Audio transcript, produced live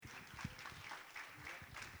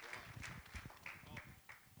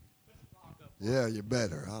Yeah, you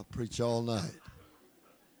better. I'll preach all night.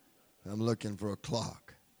 I'm looking for a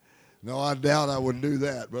clock. No, I doubt I would do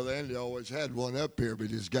that. Brother Andy always had one up here,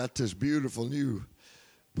 but he's got this beautiful new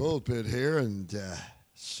pulpit here, and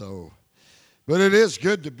but it is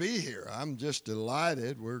good to be here. I'm just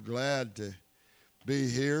delighted. We're glad to be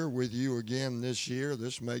here with you again this year.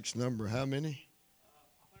 This makes number how many?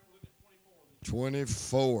 I think we're looking at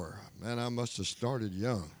 24. 24. Man, I must have started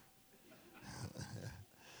young.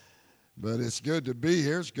 But it's good to be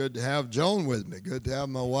here. It's good to have Joan with me. Good to have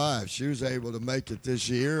my wife. She was able to make it this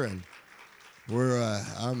year, and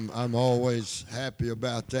I'm always happy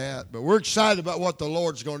about that. But we're excited about what the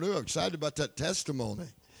Lord's going to do. I'm excited about that testimony.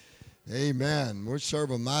 Amen. We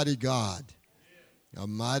serve a mighty God, a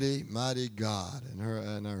mighty, mighty God,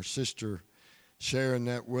 and our sister sharing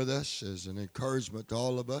that with us is an encouragement to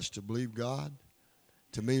all of us to believe God,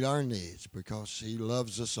 to meet our needs, because He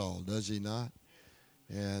loves us all, does He not?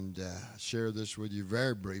 And share this with you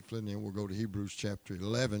very briefly, and then we'll go to Hebrews chapter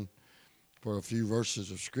 11 for a few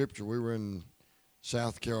verses of Scripture. We were in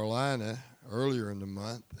South Carolina earlier in the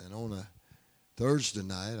month, and on a Thursday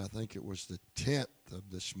night, I think it was the 10th of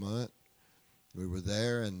this month, we were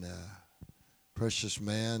there, and a precious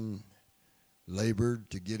man labored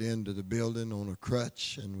to get into the building on a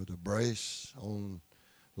crutch and with a brace on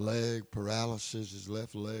leg, paralysis, his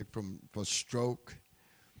left leg from stroke.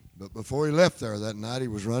 But before he left there that night, he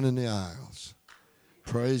was running the aisles,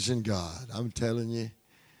 praising God. I'm telling you,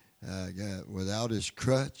 without his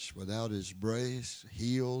crutch, without his brace,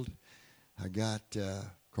 healed. I got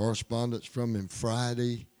correspondence from him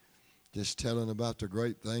Friday, just telling about the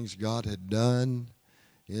great things God had done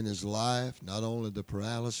in his life. Not only the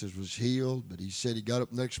paralysis was healed, but he said he got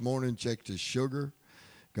up next morning, checked his sugar.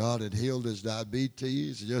 God had healed his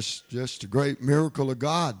diabetes. Just a great miracle of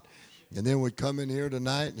God. And then we come in here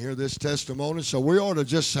tonight and hear this testimony. So we ought to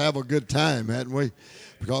just have a good time, hadn't we?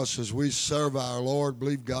 Because as we serve our Lord,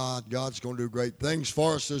 believe God, God's going to do great things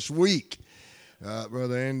for us this week.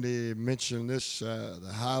 Brother Andy mentioned this,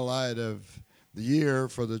 the highlight of the year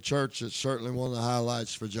for the church. It's certainly one of the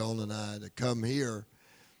highlights for Joan and I to come here.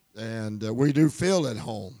 And we do feel at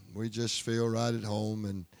home. We just feel right at home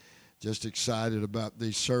and just excited about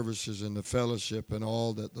these services and the fellowship and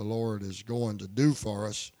all that the Lord is going to do for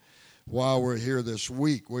us while we're here this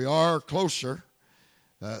week. We are closer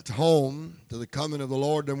to home, to the coming of the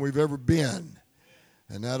Lord, than we've ever been.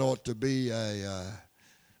 And that ought to be a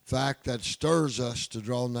fact that stirs us to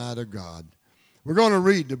draw nigh to God. We're going to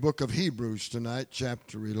read the book of Hebrews tonight,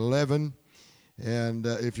 chapter 11. And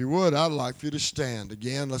if you would, I'd like for you to stand.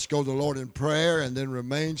 Again, let's go to the Lord in prayer and then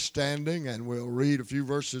remain standing, and we'll read a few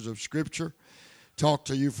verses of Scripture. Talk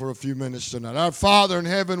to you for a few minutes tonight. Our Father in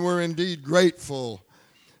heaven, we're indeed grateful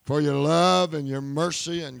for your love and your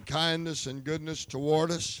mercy and kindness and goodness toward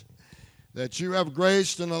us, that you have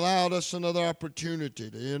graced and allowed us another opportunity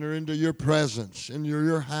to enter into your presence, into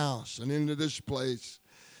your house, and into this place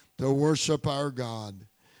to worship our God.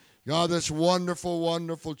 God, this wonderful,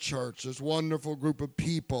 wonderful church, this wonderful group of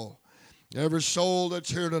people, every soul that's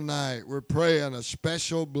here tonight, we're praying a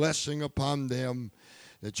special blessing upon them,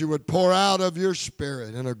 that you would pour out of your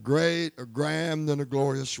Spirit in a great, a grand, and a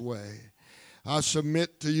glorious way. I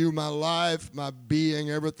submit to you my life, my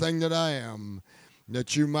being, everything that I am,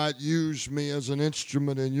 that you might use me as an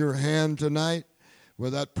instrument in your hand tonight.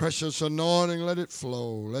 With that precious anointing, let it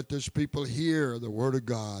flow. Let this people hear the word of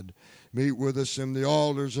God. Meet with us in the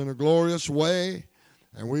altars in a glorious way,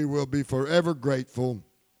 and we will be forever grateful.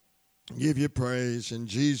 Give you praise in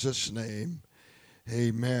Jesus' name.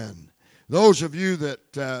 Amen. Those of you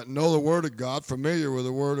that know the word of God, familiar with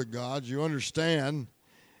the word of God, you understand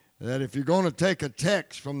that if you're going to take a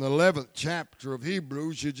text from the 11th chapter of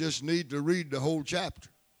Hebrews, you just need to read the whole chapter.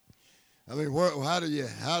 I mean, how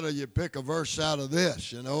do you pick a verse out of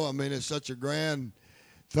this? You know, I mean, it's such a grand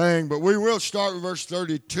thing. But we will start with verse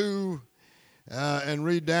 32 and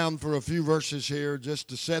read down for a few verses here just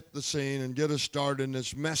to set the scene and get us started in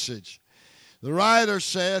this message. The writer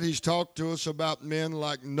said he's talked to us about men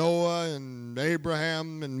like Noah and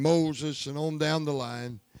Abraham and Moses and on down the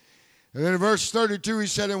line. And then in verse 32 he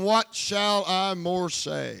said, "And what shall I more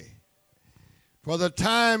say? For the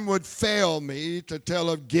time would fail me to tell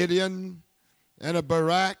of Gideon and of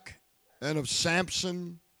Barak and of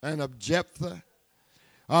Samson and of Jephthah,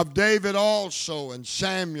 of David also and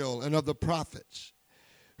Samuel and of the prophets,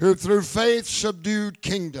 who through faith subdued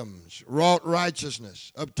kingdoms, wrought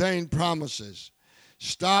righteousness, obtained promises,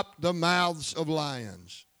 stopped the mouths of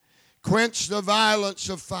lions, quenched the violence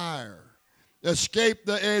of fire, escaped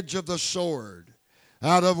the edge of the sword,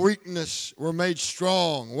 out of weakness were made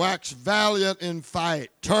strong, waxed valiant in fight,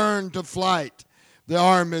 turned to flight the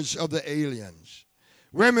armies of the aliens.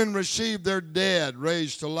 Women received their dead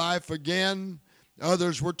raised to life again.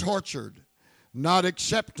 Others were tortured, not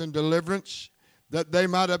accepting deliverance, that they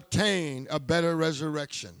might obtain a better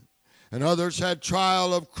resurrection. And others had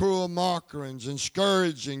trial of cruel mockerings and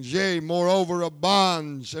scourgings, yea, moreover, of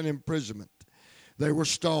bonds and imprisonment. They were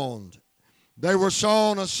stoned. They were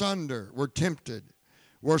sawn asunder, were tempted,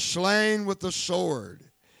 were slain with the sword.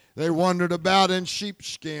 They wandered about in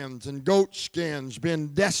sheepskins and goatskins, being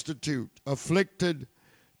destitute, afflicted,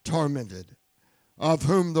 tormented, of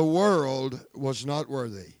whom the world was not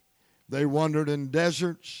worthy. They wandered in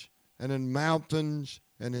deserts and in mountains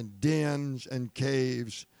and in dens and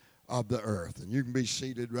caves of the earth. And you can be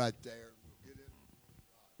seated right there.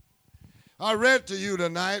 I read to you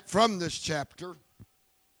tonight from this chapter.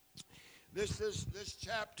 This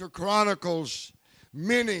chapter chronicles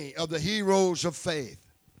many of the heroes of faith.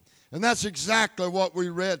 And that's exactly what we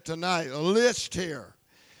read tonight. A list here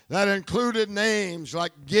that included names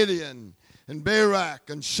like Gideon and Barak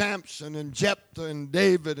and Samson and Jephthah and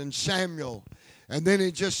David and Samuel. And then he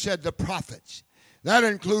just said the prophets. That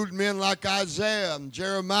includes men like Isaiah and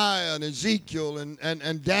Jeremiah and Ezekiel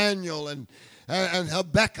and Daniel and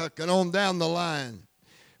Habakkuk and on down the line.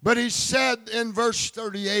 But he said in verse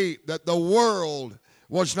 38 that the world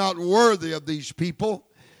was not worthy of these people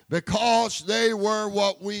because they were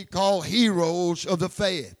what we call heroes of the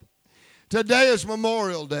faith. Today is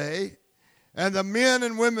Memorial Day, and the men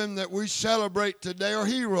and women that we celebrate today are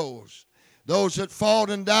heroes. Those that fought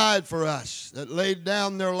and died for us, that laid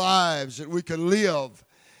down their lives that we could live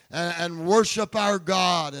and worship our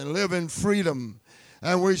God and live in freedom.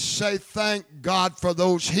 And we say thank God for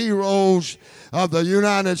those heroes of the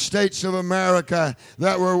United States of America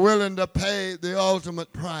that were willing to pay the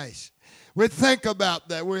ultimate price. We think about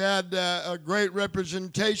that. We had a great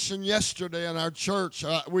representation yesterday in our church.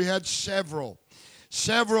 We had several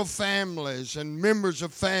families and members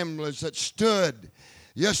of families that stood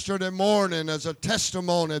yesterday morning as a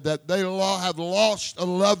testimony that they have lost a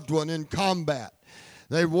loved one in combat.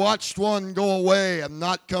 They watched one go away and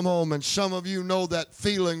not come home, and some of you know that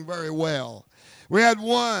feeling very well. We had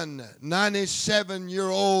one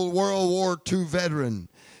 97-year-old World War II veteran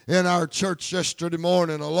in our church yesterday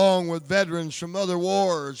morning, along with veterans from other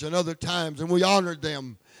wars and other times, and we honored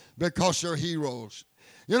them because they're heroes.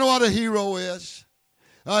 You know what a hero is?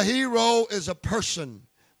 A hero is a person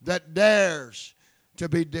that dares to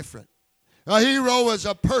be different. A hero is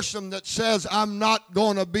a person that says, I'm not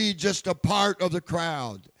going to be just a part of the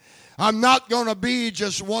crowd. I'm not going to be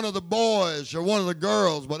just one of the boys or one of the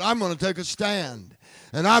girls, but I'm going to take a stand.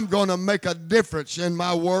 And I'm going to make a difference in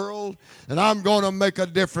my world, and I'm going to make a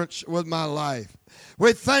difference with my life.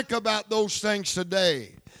 We think about those things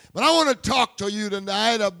today. But I want to talk to you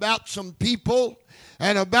tonight about some people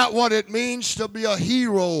and about what it means to be a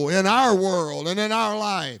hero in our world and in our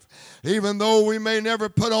life. Even though we may never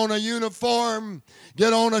put on a uniform,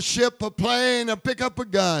 get on a ship, a plane, or pick up a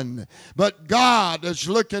gun. But God is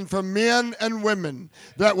looking for men and women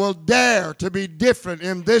that will dare to be different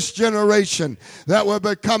in this generation, that will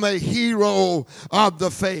become a hero of the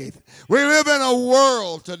faith. We live in a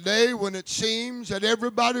world today when it seems that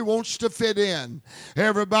everybody wants to fit in.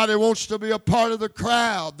 Everybody wants to be a part of the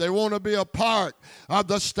crowd. They want to be a part of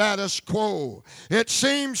the status quo. It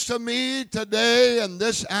seems to me today in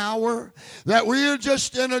this hour that we are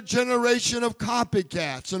just in a generation of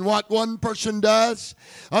copycats, and what one person does,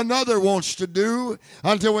 another wants to do,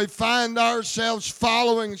 until we find ourselves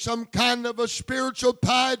following some kind of a spiritual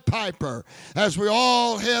Pied Piper as we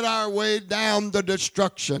all head our way down the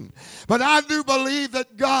destruction. But I do believe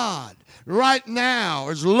that God right now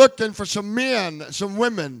is looking for some men, some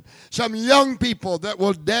women, some young people that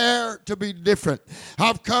will dare to be different.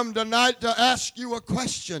 I've come tonight to ask you a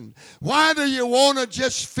question. Why do you want to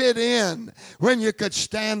just fit in when you could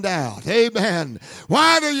stand out? Amen.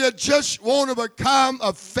 Why do you just want to become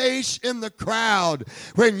a face in the crowd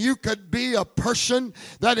when you could be a person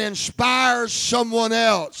that inspires someone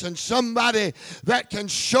else and somebody that can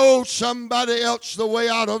show somebody else the way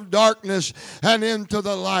out of darkness and into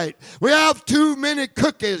the light? We have too many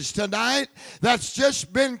cookies tonight that's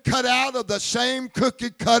just been cut out of the same cookie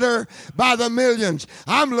cutter by the millions.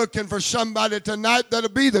 I'm looking for somebody tonight that'll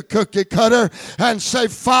be the cookie cutter and say,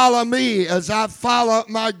 follow me as I follow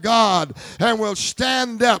my God, and we'll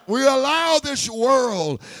stand up. We allow this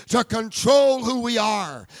world to control who we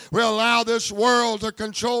are. We allow this world to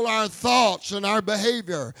control our thoughts and our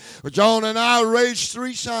behavior. John and I raised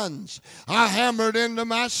 3 sons. I hammered into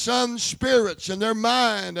my sons' spirits and their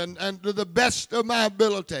mind and to the best of my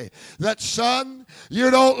ability that, son,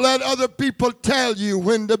 You don't let other people tell you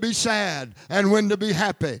when to be sad and when to be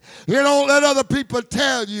happy. You don't let other people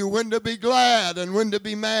tell you when to be glad and when to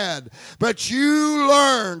be mad. But you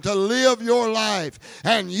learn to live your life,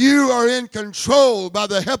 and you are in control by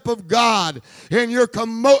the help of God in your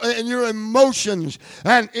emotions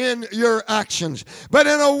and in your actions. But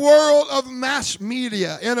in a world of mass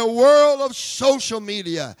media, in a world of social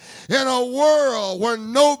media, in a world where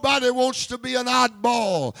nobody wants to be an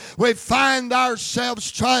oddball, we find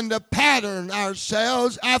ourselves trying to pattern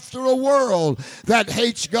ourselves after a world that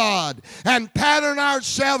hates God, and pattern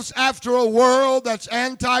ourselves after a world that's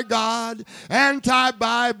anti-God,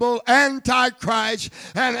 anti-Bible, anti-Christ,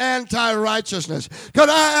 and anti-righteousness. Could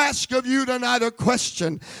I ask of you tonight a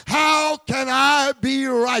question? How can I be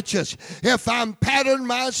righteous if I'm patterned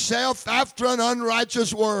myself after an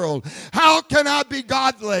unrighteous world? How can I be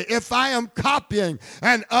godly if I am copying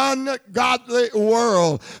an ungodly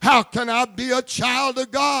world? How can I be a child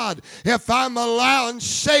of God if I'm allowing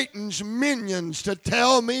Satan's minions to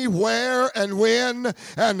tell me where and when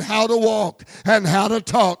and how to walk and how to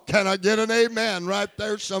talk? Can I get an amen right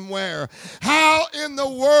there somewhere? How in the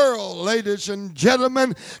world, ladies and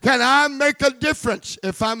gentlemen, can I make a difference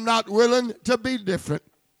if I'm not willing to be different?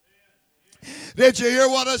 Did you hear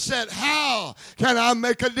what I said? How can I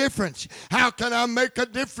make a difference? How can I make a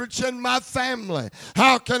difference in my family?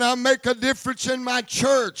 How can I make a difference in my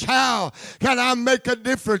church? How can I make a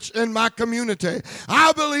difference in my community?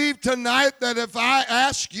 I believe tonight that if I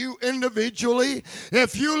ask you individually,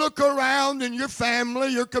 if you look around in your family,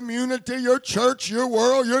 your community, your church, your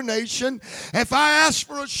world, your nation, if I ask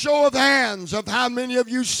for a show of hands of how many of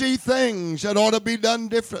you see things that ought to be done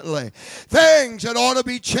differently, things that ought to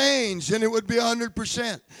be changed, and it would be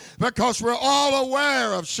 100%, because we're all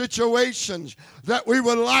aware of situations that we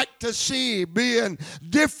would like to see being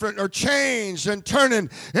different or changed and turning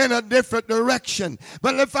in a different direction.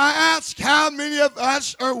 But if I ask how many of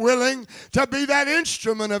us are willing to be that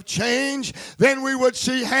instrument of change, then we would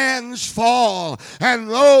see hands fall, and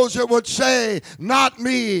those that would say, not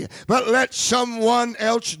me, but let someone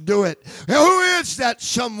else do it. Now, who is that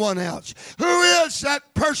someone else? Who is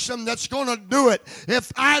that person that's going to do it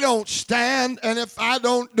if I don't stand and if I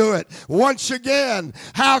don't do it? Once again,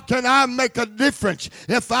 how can I make a difference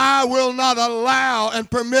if I will not allow and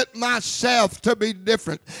permit myself to be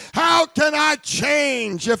different? How can I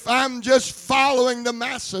change if I'm just following the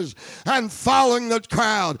masses and following the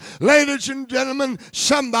crowd? Ladies and gentlemen,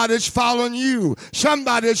 somebody's following you.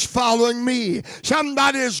 Somebody's following me.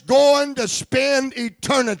 Somebody is going to spend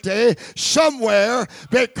eternity somewhere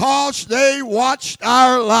because they watched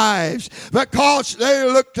our lives, because they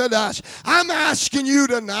looked at us. I'm asking you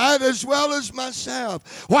tonight, as well as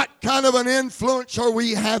myself, what kind of an influence are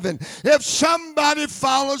we having? If somebody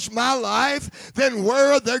follows my life, then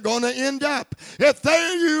where are they going to end up? If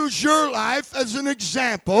they use your life as an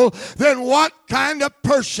example, then what kind of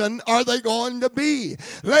person are they going to be?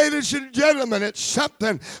 Ladies and gentlemen, it's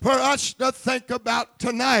something for us to think about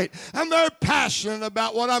tonight. I'm very passionate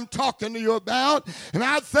about what I'm talking to you about, and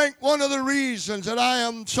I think one of the reasons that I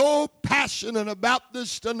am so passionate about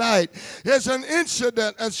this tonight is an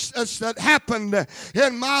incident that happened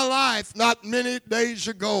in my life not many days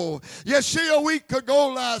ago. You see, a week ago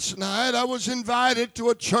last night, I was invited to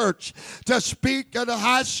a church to speak at a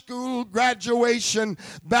high school graduation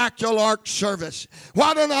baccalaureate service.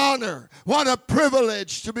 What an honor, what a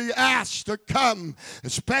privilege to be asked to come,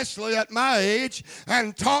 especially at my age,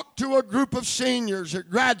 and talk to a group of seniors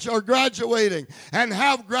that are graduating and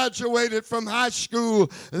have graduated from high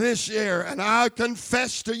school this year. And I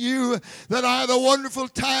confess to you that I had a wonderful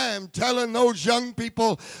time telling those young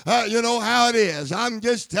people, how it is. I'm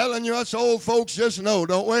just telling you, us old folks just know,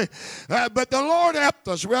 don't we? But the Lord helped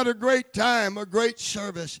us. We had a great time, a great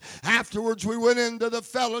service. Afterwards, we went into the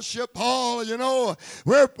fellowship hall. You know,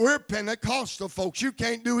 we're Pentecostal folks. You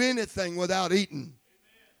can't do anything without eating.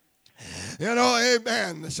 You know,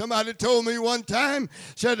 amen. Somebody told me one time,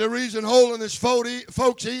 said the reason holiness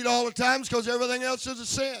folks eat all the time is because everything else is a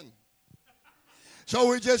sin. So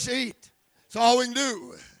we just eat. That's all we can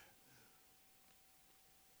do.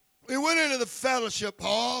 We went into the fellowship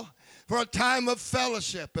hall for a time of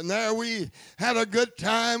fellowship, and there we had a good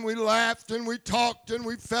time. We laughed and we talked and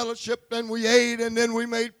we fellowshiped and we ate, and then we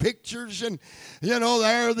made pictures. And there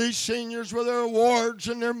are these seniors with their awards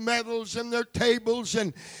and their medals and their tables,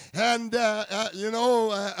 and they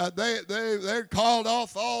called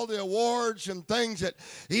off all the awards and things that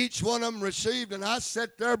each one of them received. And I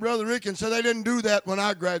sat there, Brother Rick, and said they didn't do that when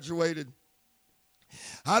I graduated.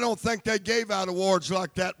 I don't think they gave out awards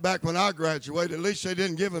like that back when I graduated. At least they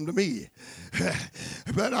didn't give them to me.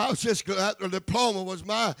 But I was just glad the diploma was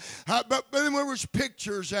mine. But then there was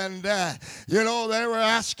pictures, and, they were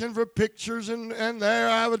asking for pictures, and there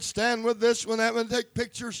I would stand with this one, that one, take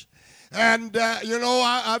pictures. And,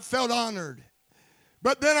 I felt honored.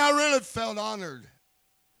 But then I really felt honored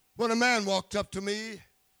when a man walked up to me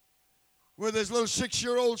with his little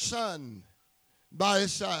 6-year-old son by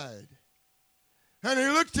his side. And he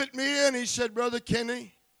looked at me and he said, Brother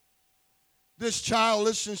Kenny, this child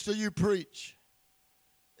listens to you preach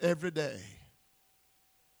every day.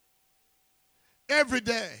 Every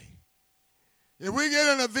day. If we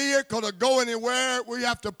get in a vehicle to go anywhere, we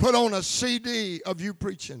have to put on a CD of you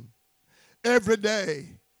preaching. Every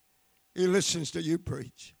day, he listens to you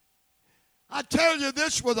preach. I tell you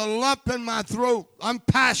this with a lump in my throat. I'm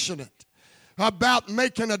passionate about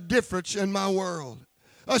making a difference in my world.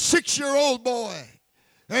 A 6-year-old boy.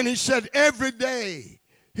 And he said, every day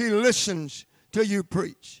he listens to you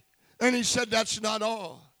preach. And he said, that's not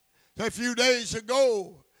all. A few days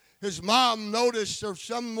ago, his mom noticed or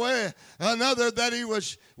some way or another that he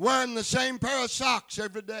was wearing the same pair of socks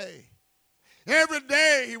every day. Every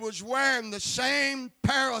day he was wearing the same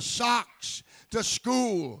pair of socks to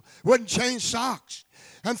school. Wouldn't change socks.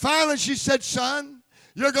 And finally she said, son,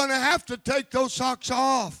 you're going to have to take those socks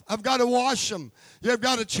off. I've got to wash them. You've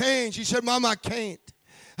got to change. He said, Mom, I can't.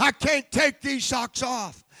 I can't take these socks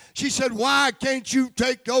off. She said, why can't you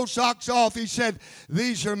take those socks off? He said,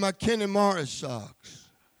 these are my Kenny Morris socks.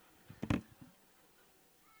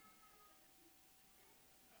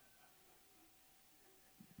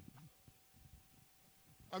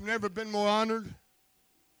 I've never been more honored.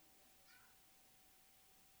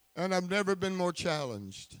 And I've never been more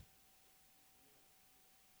challenged.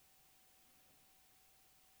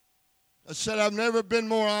 I said, I've never been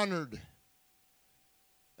more honored.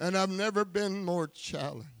 And I've never been more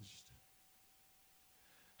challenged.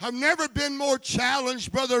 I've never been more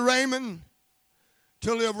challenged, Brother Raymond,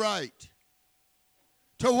 to live right.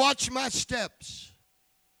 To watch my steps.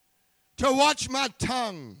 To watch my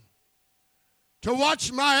tongue. To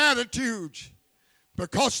watch my attitudes.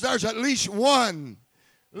 Because there's at least one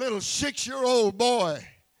little 6-year-old boy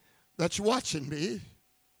that's watching me.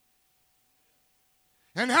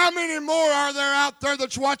 And how many more are there out there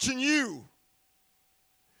that's watching you?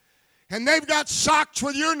 And they've got socks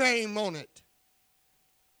with your name on it.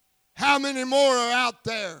 How many more are out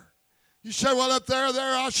there? You say, well, up there,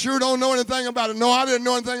 I sure don't know anything about it. No, I didn't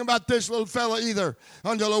know anything about this little fella either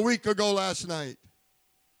until a week ago last night.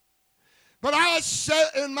 But I said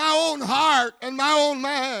in my own heart and my own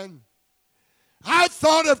mind, I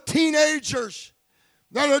thought of teenagers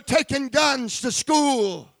that are taking guns to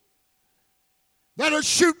school, that are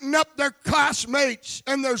shooting up their classmates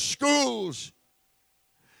and their schools.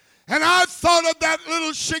 And I thought of that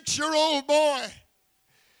little 6-year-old boy.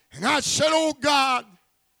 And I said, oh God,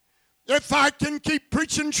 if I can keep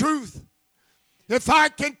preaching truth, if I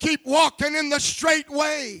can keep walking in the straight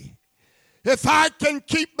way, if I can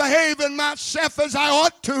keep behaving myself as I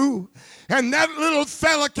ought to, and that little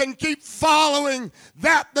fella can keep following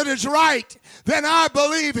that is right, then I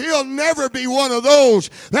believe he'll never be one of those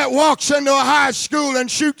that walks into a high school and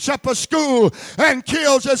shoots up a school and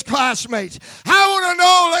kills his classmates. I want to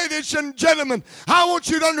know, ladies and gentlemen, I want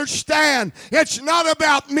you to understand, it's not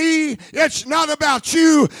about me, it's not about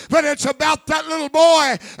you, but it's about that little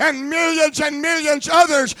boy and millions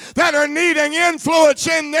others that are needing influence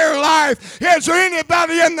in their life. Is there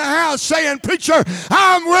anybody in the house saying, preacher,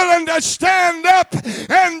 I'm willing to stand up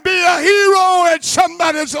and be a hero in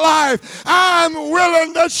somebody's life? I'm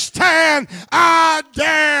willing to stand. I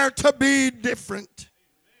dare to be different.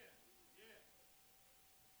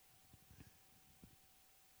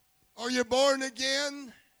 Are you born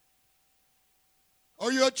again?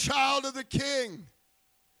 Are you a child of the King?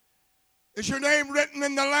 Is your name written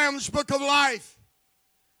in the Lamb's Book of Life?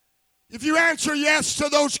 If you answer yes to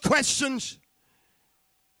those questions,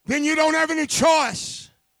 then you don't have any choice.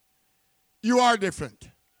 You are different.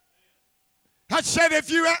 I said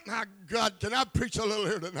if you, my God, can I preach a little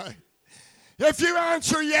here tonight? If you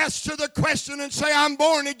answer yes to the question and say, I'm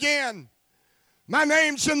born again, my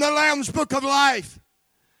name's in the Lamb's Book of Life,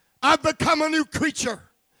 I've become a new creature.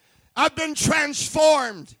 I've been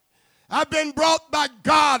transformed. I've been brought by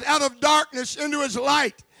God out of darkness into his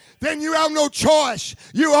light. Then you have no choice.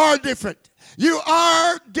 You are different. You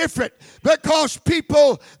are different because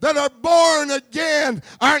people that are born again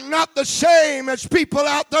are not the same as people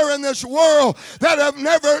out there in this world that have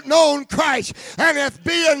never known Christ. And if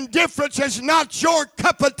being different is not your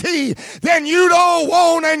cup of tea, then you don't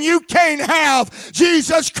want and you can't have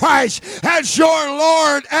Jesus Christ as your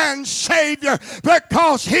Lord and Savior,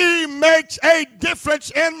 because He makes a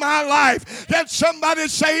difference in my life. Did somebody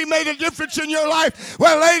say He made a difference in your life?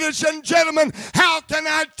 Well, ladies and gentlemen, how can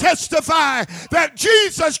I testify that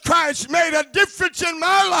Jesus Christ made a difference in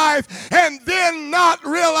my life and then not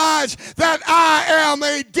realize that I am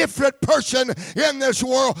a different person in this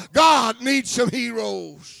world? God needs some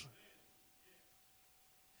heroes.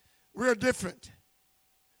 We're different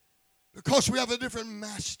because we have a different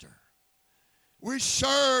master. We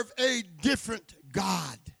serve a different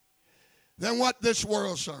God than what this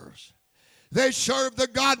world serves. They serve the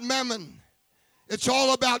god Mammon. It's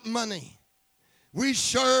all about money. We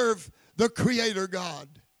serve the Creator God.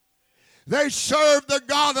 They serve the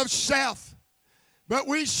God of self. But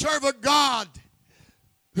we serve a God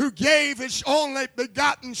who gave His only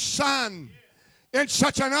begotten Son in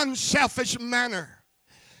such an unselfish manner.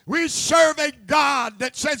 We serve a God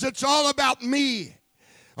that says it's all about me.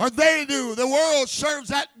 Or they do. The world serves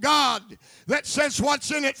that God that says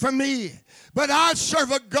what's in it for me. But I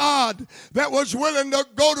serve a God that was willing to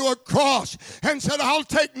go to a cross and said, I'll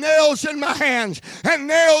take nails in my hands and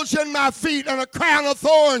nails in my feet and a crown of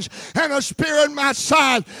thorns and a spear in my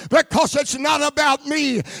side, because it's not about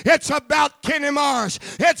me. It's about Kenny Mars.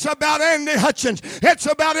 It's about Andy Hutchins. It's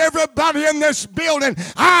about everybody in this building.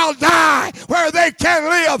 I'll die where they can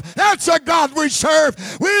live. That's a God we serve.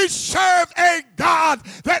 We serve a God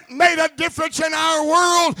that made a difference in our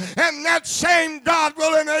world, and that same God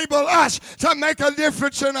will enable us to make a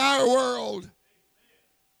difference in our world.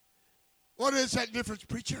 What is that difference,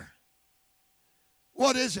 preacher?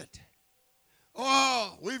 What is it?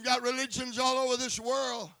 Oh, we've got religions all over this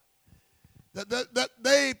world that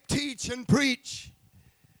they teach and preach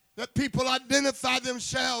that people identify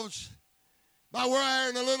themselves by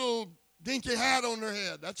wearing a little dinky hat on their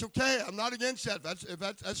head. That's okay. I'm not against that.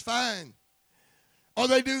 That's fine. Or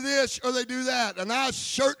they do this or they do that. And I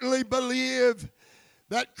certainly believe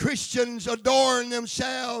that Christians adorn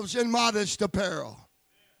themselves in modest apparel.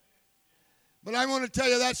 But I want to tell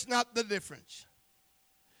you that's not the difference.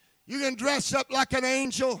 You can dress up like an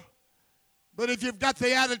angel, but if you've got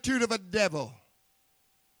the attitude of a devil,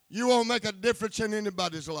 you won't make a difference in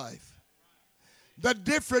anybody's life. The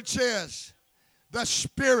difference is the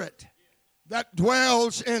Spirit that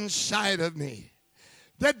dwells inside of me.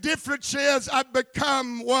 The difference is I've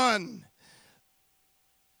become one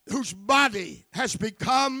whose body has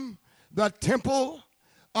become the temple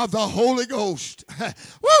of the Holy Ghost.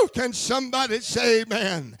 Woo! Can somebody say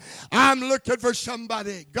amen? I'm looking for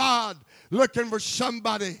somebody, God looking for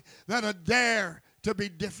somebody that'll dare to be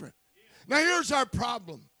different. Now here's our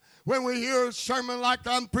problem. When we hear a sermon like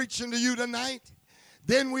I'm preaching to you tonight,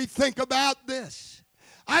 then we think about this.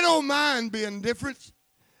 I don't mind being different.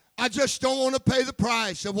 I just don't want to pay the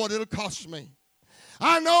price of what it'll cost me.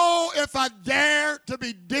 I know if I dare to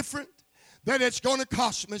be different, that it's going to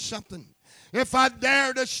cost me something. If I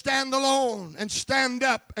dare to stand alone and stand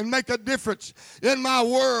up and make a difference in my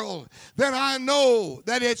world, then I know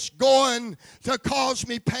that it's going to cause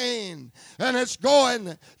me pain and it's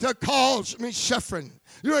going to cause me suffering.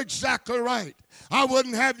 You're exactly right. I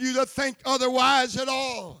wouldn't have you to think otherwise at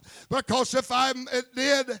all, because if I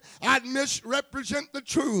did, I'd misrepresent the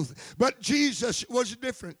truth. But Jesus was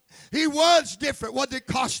different. He was different. What did it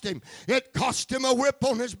cost him? It cost him a whip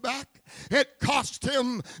on his back. It cost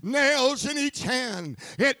him nails in each hand.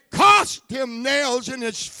 It cost him nails in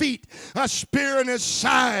his feet, a spear in his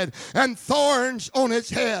side, and thorns on his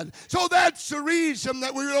head. So that's the reason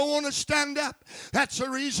that we don't want to stand up. That's the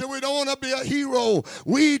reason we don't want to be a hero.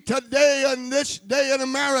 We today, in this day in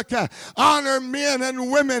America, honor men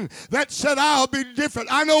and women that said, I'll be different.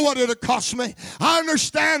 I know what it'll cost me. I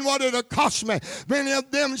understand what it'll cost me. Many of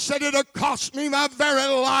them said it'll cost me my very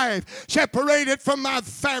life, separated from my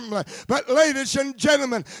family. But ladies and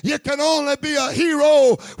gentlemen, you can only be a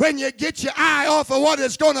hero when you get your eye off of what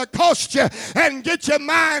it's going to cost you and get your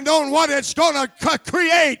mind on what it's going to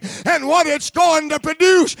create and what it's going to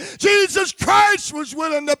produce. Jesus Christ was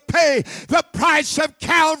willing to pay the price of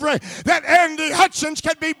Calvary that Andy Hutchins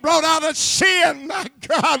could be brought out of sin. My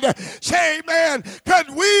God, say amen.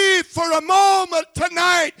 Could we for a moment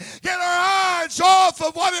tonight get our eyes off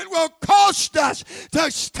of what it will cost us to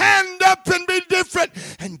stand up and be different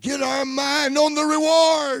and get our mind on the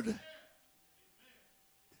reward?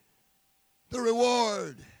 The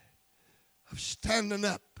reward of standing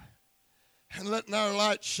up and letting our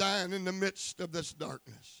light shine in the midst of this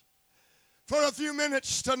darkness. For a few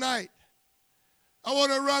minutes tonight, I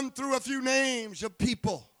want to run through a few names of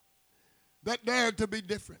people that dared to be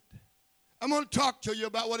different. I'm going to talk to you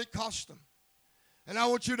about what it cost them. And I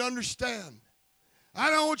want you to understand, I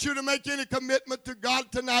don't want you to make any commitment to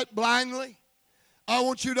God tonight blindly. I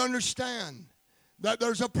want you to understand that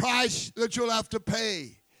there's a price that you'll have to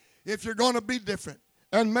pay if you're going to be different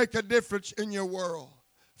and make a difference in your world.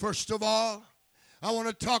 First of all, I want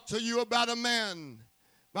to talk to you about a man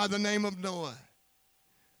by the name of Noah.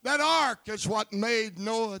 That ark is what made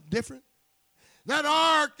Noah different. That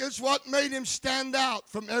ark is what made him stand out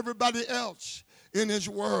from everybody else in his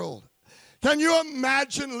world. Can you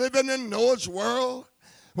imagine living in Noah's world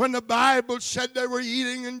when the Bible said they were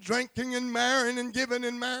eating and drinking and marrying and giving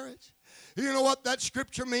in marriage? You know what that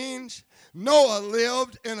scripture means? Noah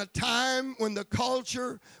lived in a time when the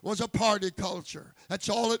culture was a party culture. That's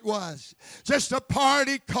all it was. Just a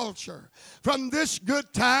party culture. From this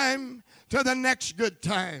good time to the next good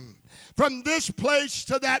time. From this place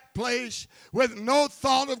to that place with no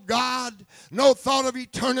thought of God, no thought of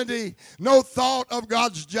eternity, no thought of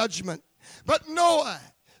God's judgment. But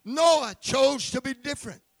Noah chose to be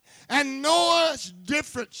different. And Noah's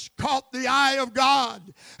difference caught the eye of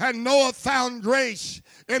God. And Noah found grace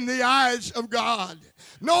in the eyes of God.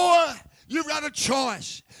 Noah, you've got a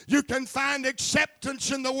choice. You can find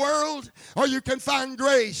acceptance in the world, or you can find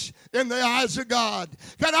grace in the eyes of God.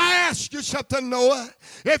 Can I ask you something, Noah?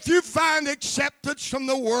 If you find acceptance from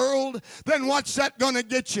the world, then what's that going to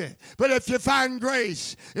get you? But if you find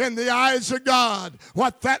grace in the eyes of God,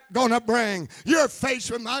 what's that going to bring? You're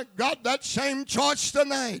faced with, my God, that same choice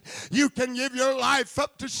tonight. You can give your life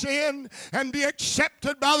up to sin and be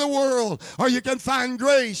accepted by the world, or you can find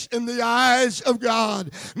grace in the eyes of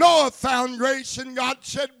God. Noah found grace, and God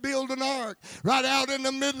said, build an ark. Right out in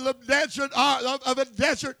the middle of a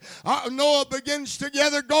desert, Noah begins to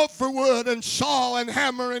gather gopher wood and saw and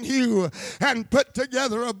hammer and hew and put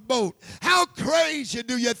together a boat. How crazy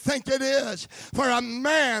do you think it is for a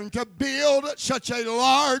man to build such a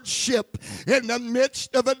large ship in the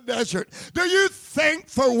midst of a desert? Do you think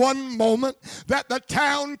for one moment that the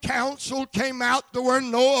town council came out to where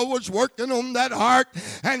Noah was working on that ark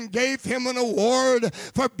and gave him an award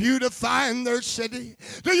for beautifying their city?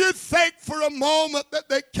 Do you think for a moment that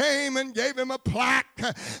they came and gave him a plaque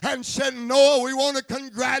and said, Noah, we want to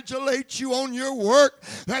congratulate you on your work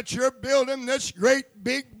that you're building this great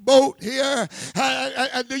big boat here?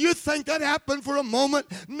 Do you think that happened for a moment?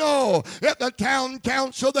 No. If the town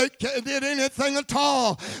council they did anything at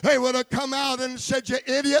all, they would have come out and said, you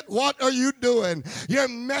idiot, what are you doing? You're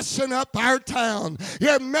messing up our town.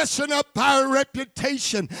 You're messing up our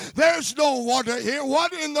reputation. There's no water here.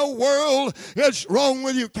 What in the world is wrong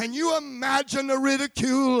with you? Can you imagine the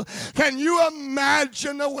ridicule? Can you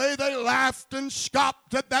imagine the way they laughed and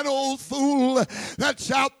scoffed at that old fool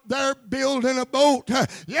that's out there building a boat?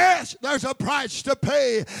 Yes, there's a price to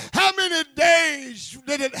pay. How many days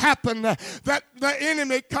did it happen that the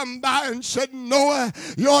enemy come by and said, Noah,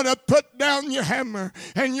 you ought to put down your hammer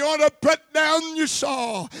and you ought to put down your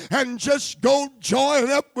saw and just go join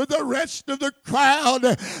up with the rest of the crowd.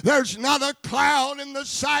 There's not a cloud in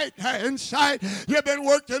sight. You've been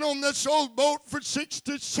working on this old boat for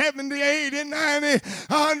 60, 70, 80, 90,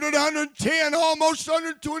 100, 110, almost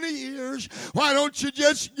 120 years. Why don't you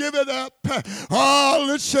just give it up? Oh,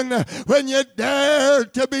 listen, when you dare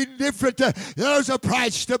to be different, there's a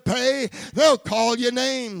price to pay. They'll call you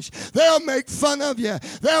names. They'll make fun of you.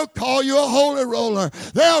 They'll call you a holy roller.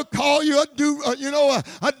 They'll call you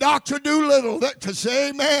a Dr. Doolittle. To say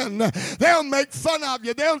amen. They'll make fun of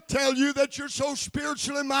you. They'll tell you that you're so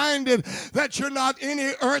spiritually minded that you're not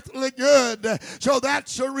any earthly good. So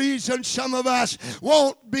that's the reason some of us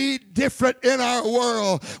won't be different in our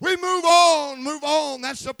world. We move on.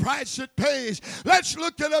 That's the price it pays. Let's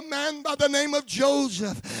look at a man by the name of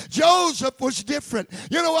Joseph. Joseph was different.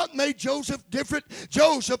 You know what made Joseph different?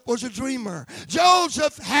 Joseph was a dreamer.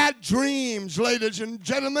 Joseph had dreams, ladies and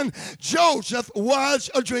gentlemen. Joseph was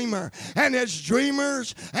a dreamer. And his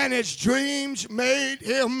dreams made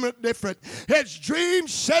him different. His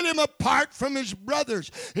dreams set him apart from his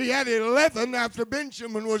brothers. He had 11 after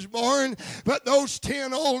Benjamin was born, but those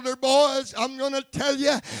 10 older boys, I'm going to tell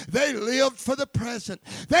you, they lived for the present.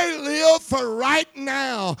 They lived for right right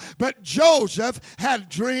now. But Joseph had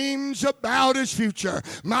dreams about his future.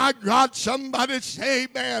 My God, somebody say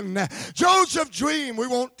amen. Joseph dreamed. We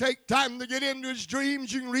won't take time to get into his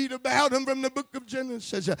dreams. You can read about him from the book of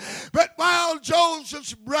Genesis. But while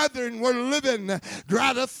Joseph's brethren were living,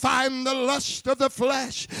 gratifying the lust of the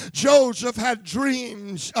flesh, Joseph had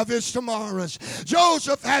dreams of his tomorrows.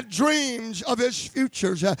 Joseph had dreams of his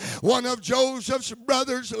futures. One of Joseph's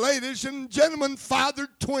brothers, ladies and gentlemen,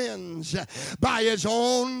 fathered twins by his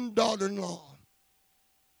own daughter-in-law.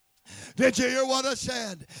 Did you hear what I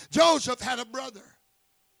said? Joseph had a brother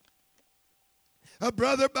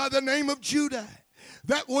by the name of Judah,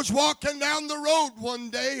 that was walking down the road one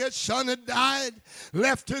day. His son had died,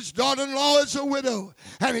 left his daughter-in-law as a widow,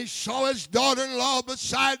 and he saw his daughter-in-law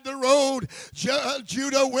beside the road.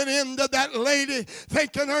 Judah went into that lady,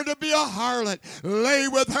 thinking her to be a harlot, lay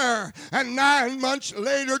with her, and 9 months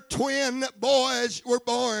later, twin boys were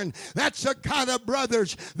born. That's the kind of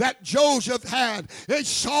brothers that Joseph had. He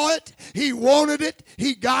saw it, he wanted it,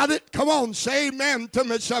 he got it. Come on, say amen to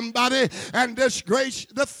me, somebody, and disgrace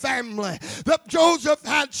the family. Joseph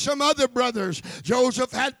had some other brothers.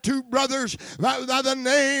 Joseph had 2 brothers by the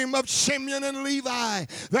name of Simeon and Levi,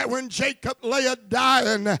 that when Jacob lay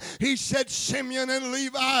a-dying, he said, Simeon and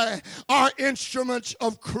Levi are instruments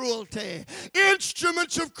of cruelty.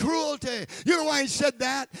 Instruments of cruelty. You know why he said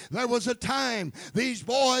that? There was a time these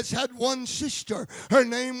boys had one sister. Her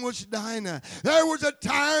name was Dinah. There was a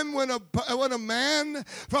time when a man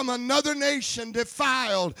from another nation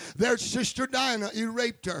defiled their sister Dinah. He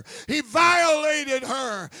raped her. He violated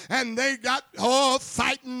her, and they got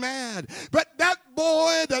fighting mad. But that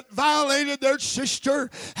boy that violated their sister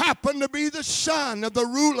happened to be the son of the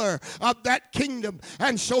ruler of that kingdom.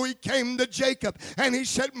 And so he came to Jacob and he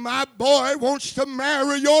said, my boy wants to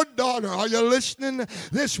marry your daughter. Are you listening?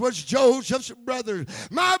 This was Joseph's brother.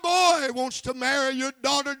 My boy wants to marry your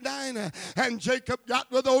daughter Dinah. And Jacob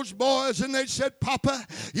got with those boys and they said, Papa,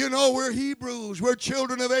 you know we're Hebrews, we're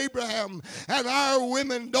children of Abraham, and our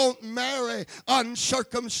women don't marry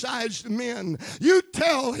uncircumcised men. You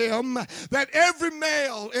tell him that every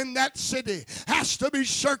male in that city has to be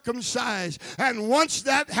circumcised, and once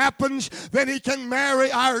that happens, then he can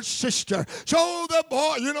marry our sister. So the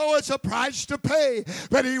boy, you know, it's a price to pay,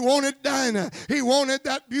 but he wanted Dinah. He wanted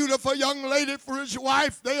that beautiful young lady for his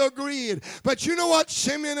wife. They agreed. But you know what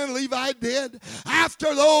Simeon and Levi did?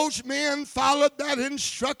 After those men followed that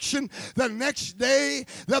instruction, the next day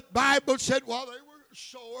the Bible said, well, they were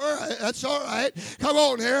sure, that's all right. Come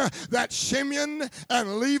on here. That Simeon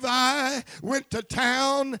and Levi went to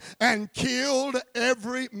town and killed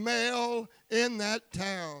every male in that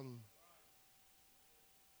town.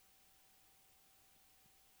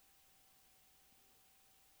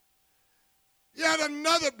 He had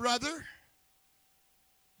another brother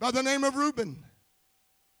by the name of Reuben.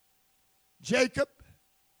 Jacob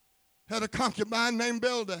had a concubine named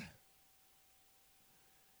Bilhah.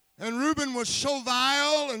 And Reuben was so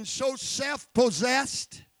vile and so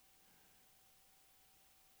self-possessed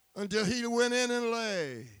until he went in and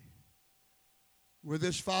lay with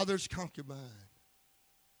his father's concubine.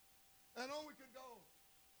 And on we could go.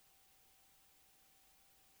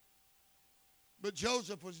 But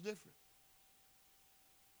Joseph was different.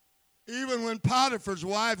 Even when Potiphar's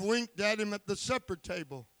wife winked at him at the supper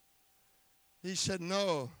table, he said,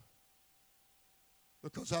 no,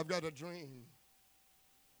 because I've got a dream.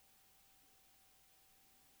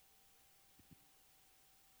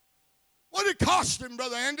 What did it cost him,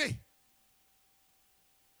 Brother Andy?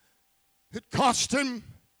 It cost him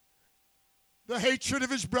the hatred of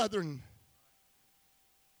his brethren.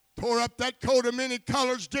 Tore up that coat of many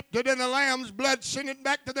colors, dipped it in a lamb's blood, sent it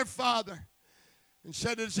back to their father, and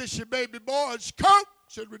said, is this your baby boy? It's coat.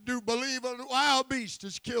 Said, we do believe a wild beast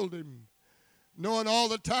has killed him. Knowing all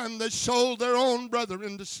the time they sold their own brother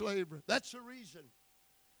into slavery. That's the reason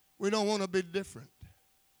we don't want to be different.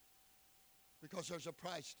 Because there's a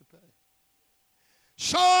price to pay.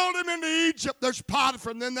 Sold him into Egypt. There's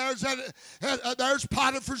Potiphar, and then there's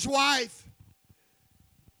Potiphar's wife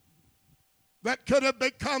that could have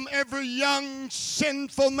become every young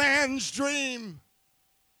sinful man's dream.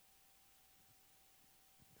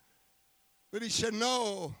 But he said,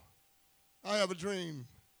 no, I have a dream.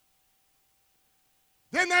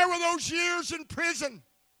 Then there were those years in prison.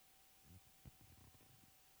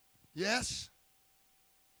 Yes,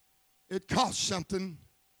 it costs something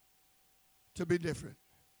to be different.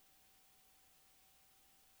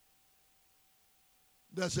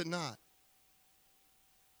 Does it not?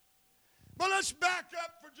 But let's back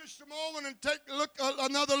up for just a moment and take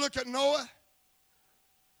another look at Noah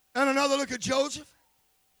and another look at Joseph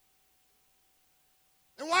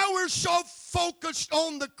And while we're so focused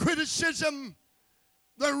on the criticism,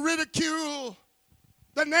 the ridicule,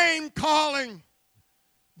 the name calling,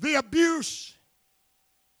 the abuse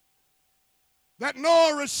that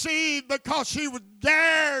Noah received because he was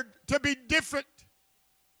dared to be different,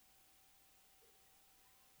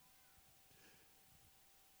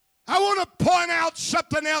 I want to point out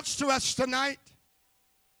something else to us tonight.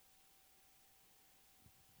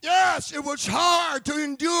 Yes, it was hard to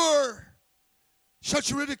endure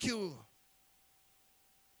such ridicule.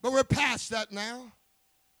 But we're past that now.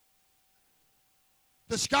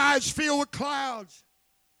 The sky is filled with clouds.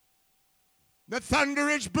 The thunder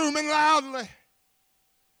is booming loudly.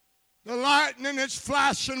 The lightning is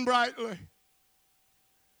flashing brightly.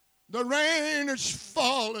 The rain is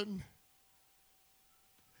falling.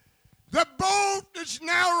 The boat is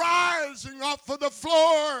now rising off of the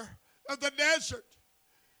floor of the desert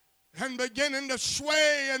and beginning to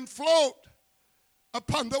sway and float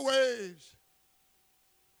upon the waves.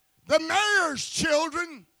 The mayor's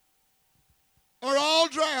children are all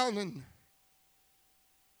drowning.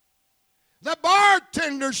 The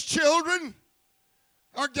bartender's children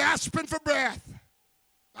are gasping for breath.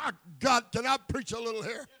 Oh, God, can I preach a little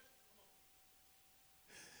here?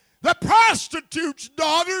 The prostitute's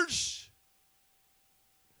daughters,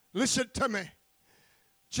 listen to me,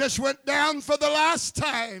 just went down for the last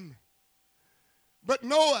time. But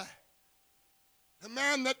Noah, the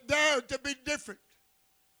man that dared to be different,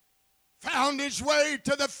 found his way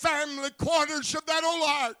to the family quarters of that old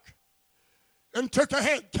ark and took a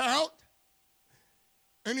head count.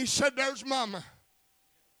 And he said, there's Mama,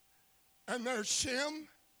 and there's Shem,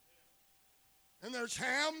 and there's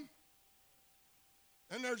Ham,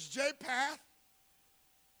 and there's Japheth,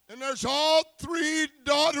 and there's all three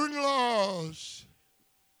daughter-in-laws.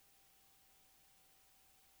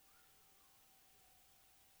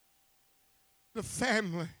 The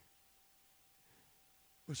family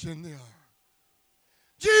was in the ark.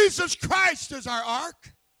 Jesus Christ is our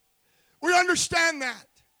ark. We understand that.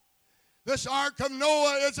 This ark of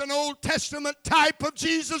Noah is an Old Testament type of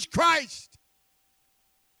Jesus Christ.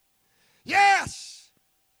 Yes.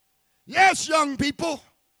 Yes, young people.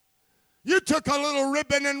 You took a little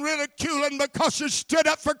ribbon and ridiculing because you stood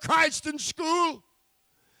up for Christ in school.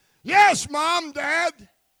 Yes, Mom, Dad.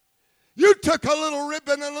 You took a little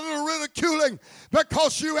ribbon and a little ridiculing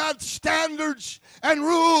because you had standards and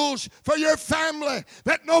rules for your family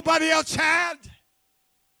that nobody else had.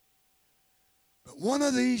 But one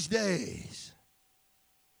of these days,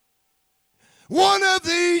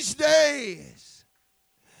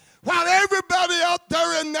 while everybody out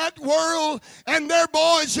there in that world and their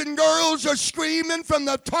boys and girls are screaming from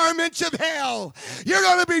the torments of hell, you're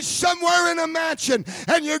going to be somewhere in a mansion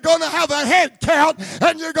and you're going to have a head count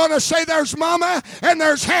and you're going to say there's Mama and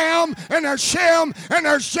there's Ham and there's Shem and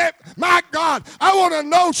there's Zip. My God, I want to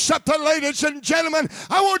know something, ladies and gentlemen.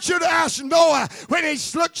 I want you to ask Noah when he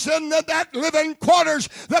looks into that living quarters,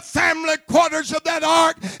 the family quarters of that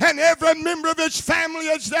ark, and every member of his family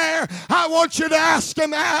is there. I want you to ask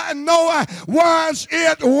him, Noah, was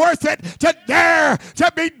it worth it to dare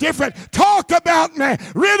to be different? Talk about me,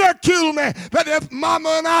 ridicule me, but if Mama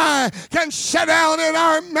and I can sit down in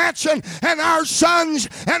our mansion and our sons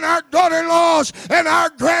and our daughter-in-laws and our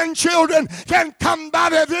grandchildren can come by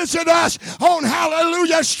to visit us on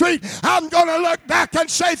Hallelujah Street, I'm going to look back and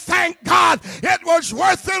say, thank God it was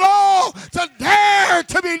worth it all to dare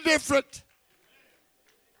to be different.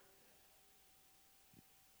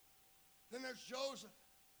 Then there's Joseph.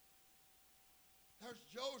 There's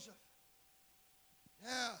Joseph.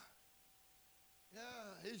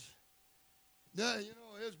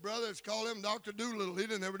 His brothers call him Dr. Doolittle. He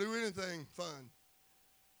didn't ever do anything fun.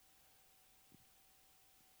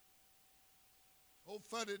 Old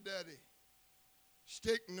fuddy daddy,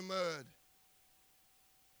 stick in the mud.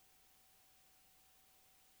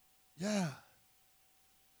 Yeah.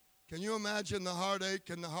 Can you imagine the heartache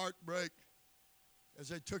and the heartbreak as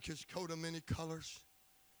they took his coat of many colors,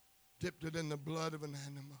 dipped it in the blood of an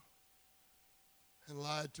animal, and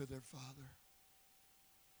lied to their father?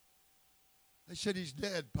 They said, he's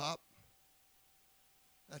dead, Pop.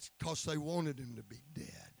 That's because they wanted him to be dead.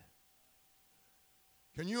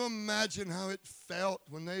 Can you imagine how it felt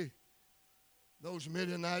when those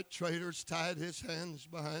Midianite traders tied his hands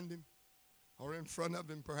behind him, or in front of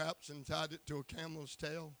him perhaps, and tied it to a camel's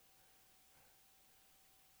tail?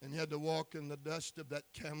 And he had to walk in the dust of that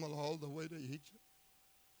camel all the way to Egypt.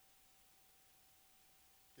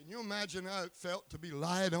 Can you imagine how it felt to be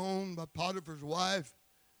lied on by Potiphar's wife?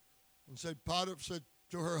 And Potiphar said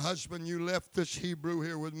to her husband, you left this Hebrew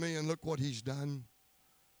here with me, and look what he's done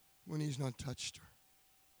when he's not touched her.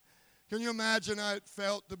 Can you imagine how it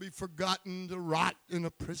felt to be forgotten, to rot in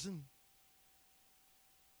a prison?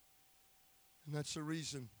 And that's the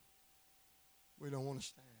reason we don't want to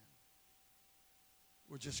stand.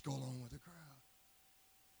 We'll just go along with the crowd.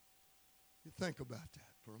 You think about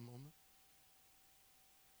that for a moment.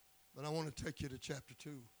 But I want to take you to chapter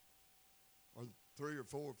 2, or 3 or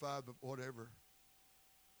 4 or 5, but whatever.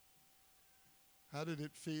 How did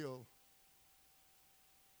it feel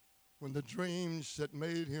when the dreams that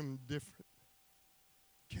made him different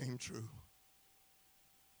came true?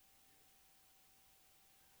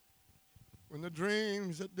 When the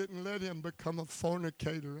dreams that didn't let him become a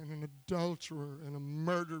fornicator and an adulterer and a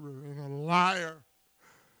murderer and a liar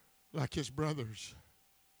like his brothers.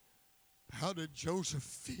 How did Joseph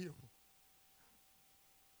feel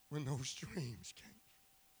when those dreams came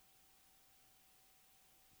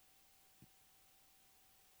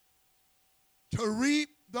true? To reap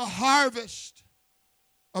the harvest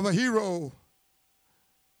of a hero,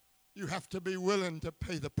 you have to be willing to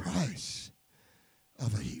pay the price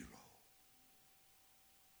of a hero.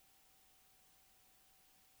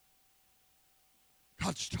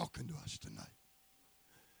 God's talking to us tonight.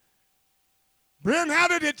 Brent, how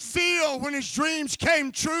did it feel when his dreams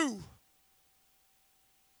came true?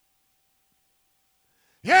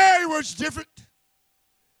 Yeah, he was different.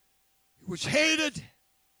 He was hated,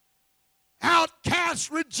 outcast,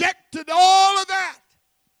 rejected, all of that.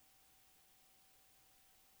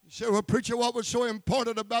 You say, well, preacher, what was so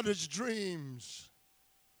important about his dreams?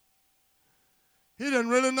 He didn't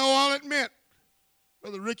really know all it meant.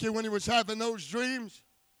 Brother Ricky, when he was having those dreams.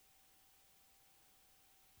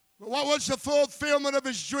 But what was the fulfillment of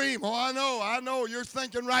his dream? Oh, I know. You're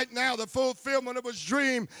thinking right now the fulfillment of his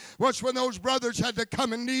dream was when those brothers had to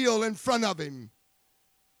come and kneel in front of him.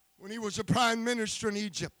 When he was a prime minister in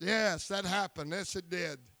Egypt. Yes, that happened. Yes, it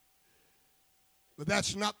did. But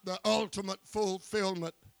that's not the ultimate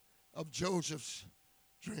fulfillment of Joseph's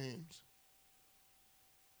dreams.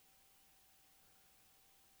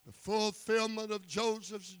 The fulfillment of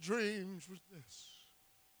Joseph's dreams was this.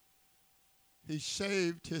 He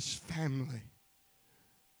saved his family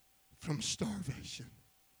from starvation.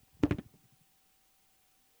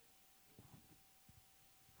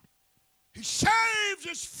 He saved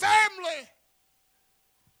his family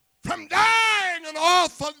from dying an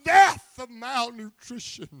awful death of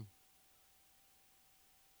malnutrition.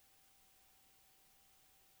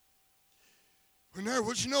 When there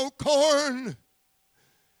was no corn,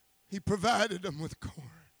 he provided them with corn.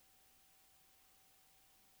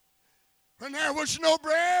 When there was no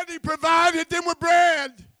bread, he provided them with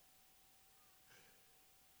bread.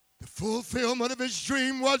 The fulfillment of his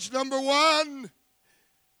dream was, number one,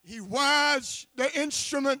 he was the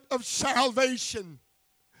instrument of salvation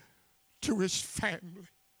to his family.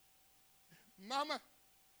 Mama,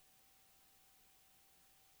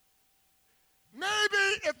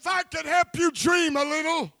 maybe if I could help you dream a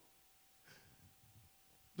little,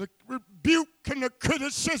 the rebuke and the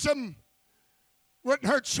criticism wouldn't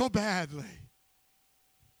hurt so badly.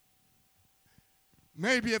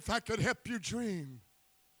 Maybe if I could help you dream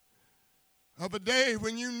of a day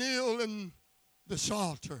when you kneel in this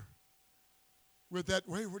altar with that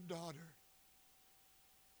wayward daughter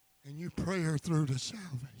and you pray her through to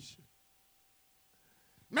salvation.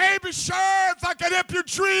 Maybe, sir, if I could help you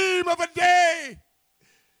dream of a day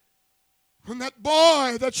when that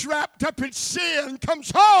boy that's wrapped up in sin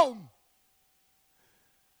comes home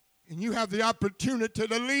and you have the opportunity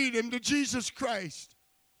to lead him to Jesus Christ.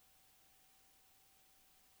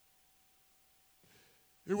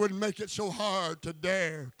 It wouldn't make it so hard to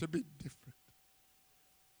dare to be different.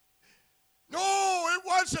 No, it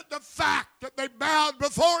wasn't the fact that they bowed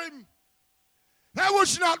before him. That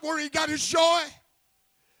was not where he got his joy.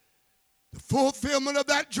 The fulfillment of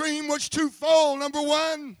that dream was twofold. Number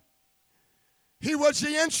one, he was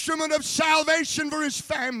the instrument of salvation for his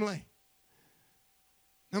family.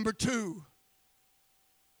 Number two,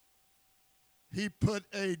 he put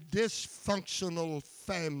a dysfunctional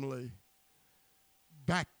family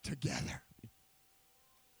back together.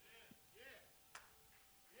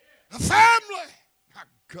 A family, my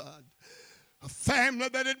God, a family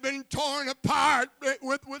that had been torn apart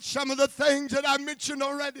with some of the things that I mentioned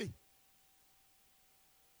already.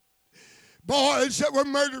 Boys that were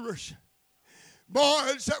murderers.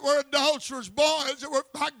 Boys that were adulterers. Boys that were,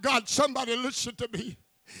 my God, somebody listen to me.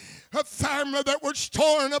 A family that was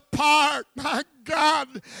torn apart. My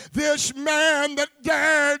God, this man that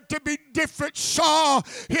dared to be different different, saw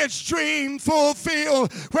his dream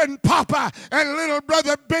fulfilled when Papa and little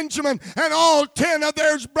brother Benjamin and all 10 of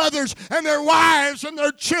their brothers and their wives and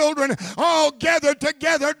their children all gathered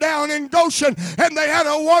together down in Goshen, and they had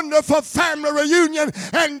a wonderful family reunion,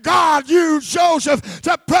 and God used Joseph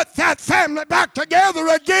to put that family back together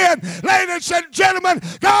again. Ladies and gentlemen,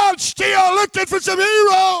 God's still looking for some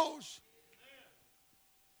heroes.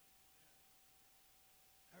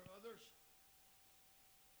 There are others.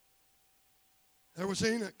 There was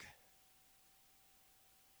Enoch.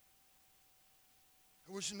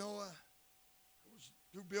 There was Noah,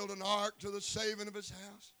 who built an ark to the saving of his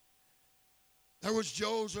house. There was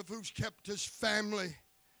Joseph, who's kept his family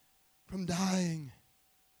from dying.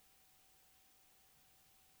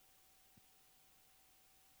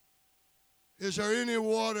 Is there any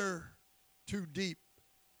water too deep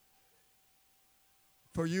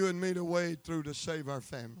for you and me to wade through to save our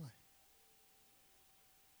family?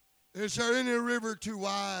 Is there any river too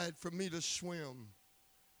wide for me to swim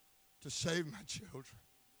to save my children?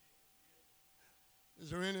 Is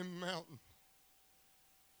there any mountain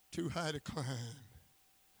too high to climb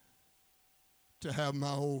to have my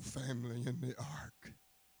whole family in the ark?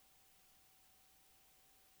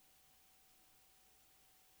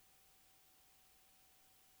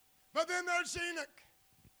 But then there's Enoch.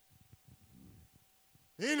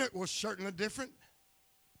 Enoch was certainly different.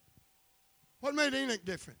 What made Enoch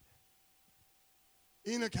different?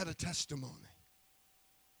 Enoch had a testimony.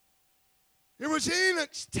 It was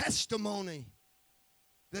Enoch's testimony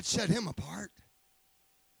that set him apart,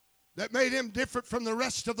 that made him different from the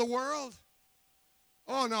rest of the world.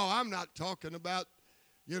 Oh, no, I'm not talking about,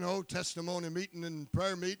 testimony meeting and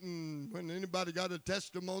prayer meeting. When anybody got a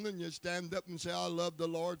testimony and you stand up and say, I love the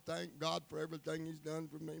Lord, thank God for everything he's done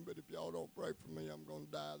for me, but if y'all don't pray for me, I'm going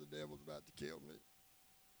to die. The devil's about to kill me.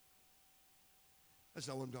 That's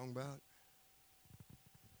not what I'm talking about.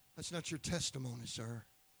 That's not your testimony, sir.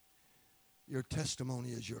 Your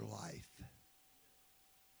testimony is your life.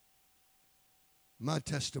 My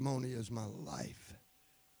testimony is my life.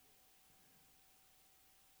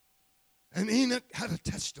 And Enoch had a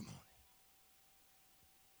testimony.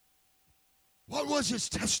 What was his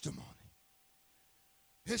testimony?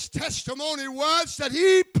 His testimony was that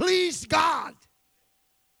he pleased God.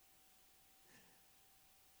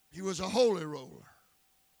 He was a holy roller.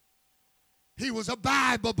 He was a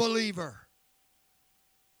Bible believer.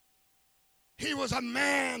 He was a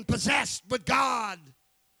man possessed with God.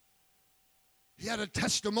 He had a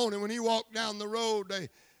testimony. When he walked down the road, they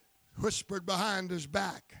whispered behind his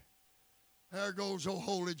back, there goes old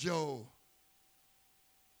Holy Joe.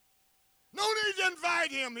 No need to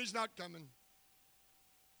invite him. He's not coming.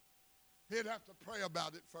 He'd have to pray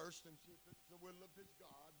about it first and see if it's the will of his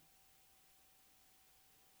God.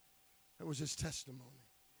 That was his testimony.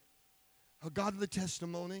 A godly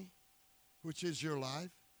testimony, which is your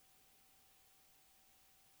life.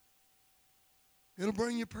 It'll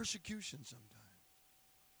bring you persecution sometime.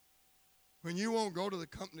 When you won't go to the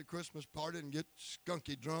company Christmas party and get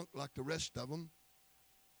skunky drunk like the rest of them,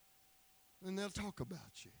 then they'll talk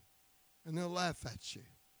about you, and they'll laugh at you,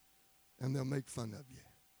 and they'll make fun of you.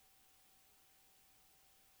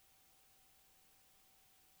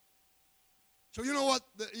 So you know what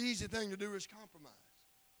the easy thing to do is compromise.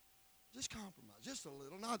 Just compromise, just a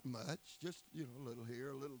little, not much, just, a little here,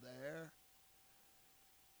 a little there.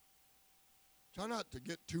 Try not to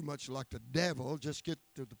get too much like the devil. Just get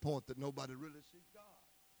to the point that nobody really sees God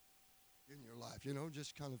in your life.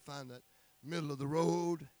 Just kind of find that middle of the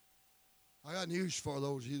road. I got news for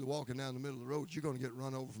those of you that are walking down the middle of the road. You're going to get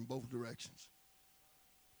run over from both directions.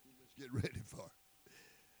 You just get ready for it.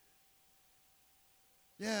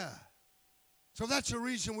 Yeah. So that's the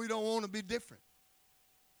reason we don't want to be different.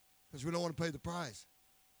 Because we don't want to pay the price.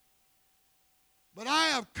 But I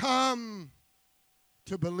have come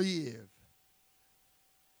to believe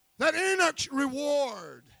that Enoch's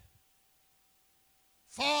reward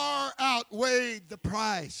far outweighed the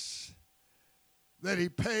price that he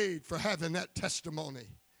paid for having that testimony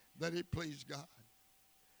that he pleased God.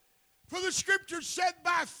 For the scripture said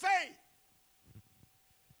by faith,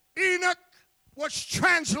 Enoch was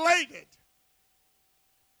translated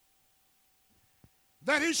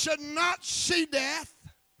that he should not see death.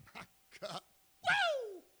 My God.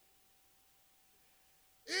 Woo!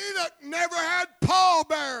 Enoch never had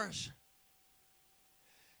pallbearers.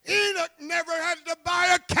 Enoch never had to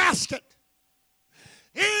buy a casket.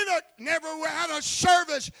 Enoch never had a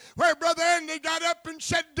service where Brother Andy got up and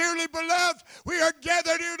said, dearly beloved, we are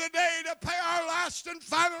gathered here today to pay our last and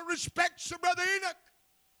final respects to Brother Enoch.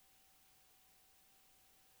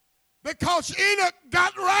 Because Enoch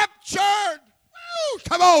got raptured. Woo,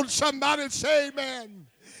 Come on, somebody say amen.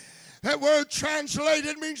 That word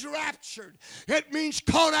translated means raptured. It means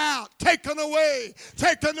caught out, taken away,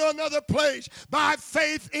 taken to another place. By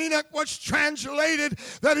faith, Enoch was translated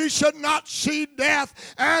that he should not see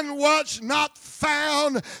death and was not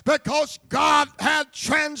found because God had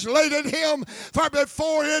translated him. For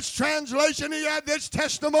before his translation, he had this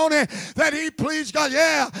testimony that he pleased God.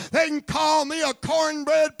 Yeah, they can call me a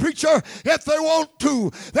cornbread preacher if they want to.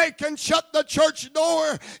 They can shut the church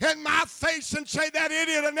door in my face and say that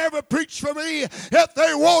idiot will never preach for me if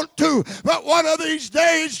they want to. But one of these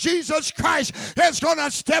days, Jesus Christ is going to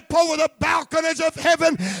step over the balconies of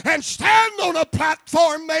heaven and stand on a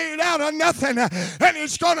platform made out of nothing. And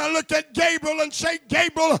he's going to look at Gabriel and say,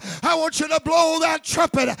 Gabriel, I want you to blow that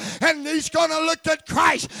trumpet. And he's going to look at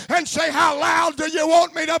Christ and say, how loud do you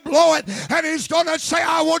want me to blow it? And he's going to say,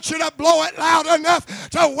 I want you to blow it loud enough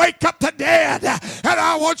to wake up the dead. And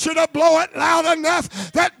I want you to blow it loud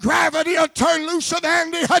enough that gravity will turn loose of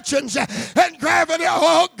Andy Hutchins. And gravity,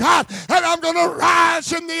 oh God, and I'm going to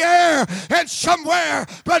rise in the air, and somewhere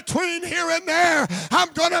between here and there,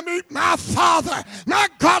 I'm going to meet my Father. My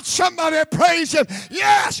God, somebody praise him.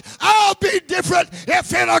 Yes, I'll be different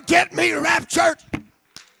if it'll get me raptured.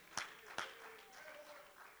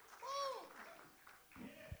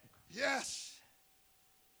 Yes.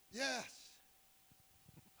 Yes.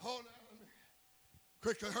 Hold on.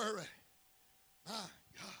 Quickly, hurry. My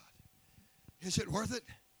God. Is it worth it?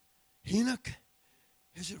 Enoch,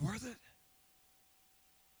 is it worth it?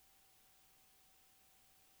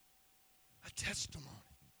 A testimony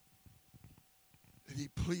that he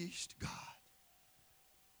pleased God.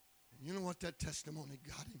 And you know what that testimony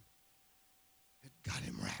got him? It got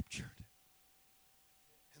him raptured.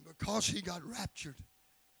 And because he got raptured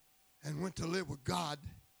and went to live with God,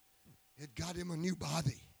 it got him a new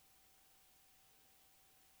body.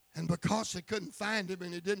 And because they couldn't find him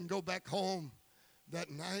and he didn't go back home that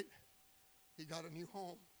night, he got a new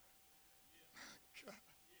home. God.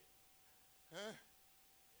 Huh?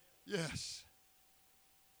 Yes.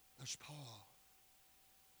 There's Paul.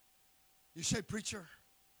 You say, preacher,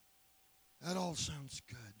 that all sounds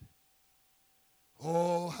good.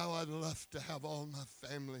 Oh, how I'd love to have all my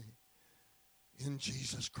family in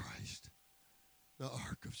Jesus Christ, the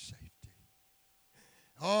ark of safety.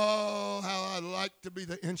 Oh, how I'd like to be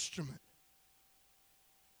the instrument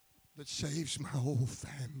that saves my whole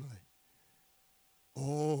family.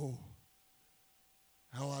 Oh,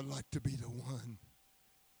 how I'd like to be the one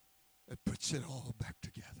that puts it all back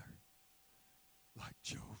together like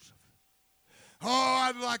Joseph. Oh,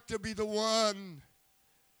 I'd like to be the one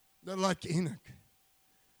that, like Enoch,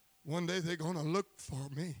 one day they're going to look for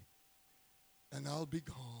me and I'll be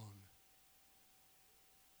gone.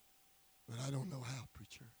 But I don't know how,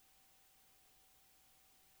 preacher.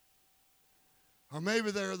 Or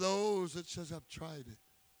maybe there are those that says, I've tried it.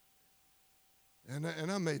 And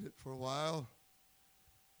I made it for a while,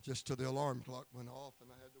 just till the alarm clock went off and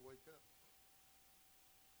I had to wake up.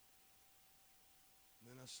 And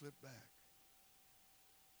then I slipped back.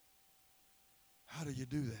 How do you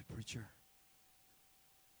do that, preacher?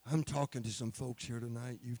 I'm talking to some folks here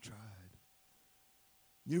tonight. You've tried.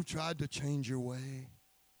 You've tried to change your way.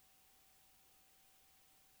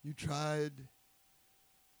 You tried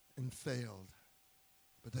and failed,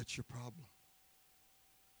 but that's your problem.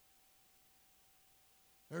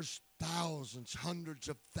 There's thousands, hundreds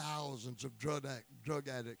of thousands of drug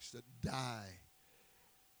addicts that die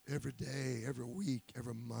every day, every week,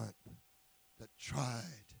 every month that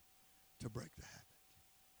tried to break the habit.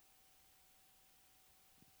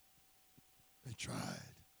 They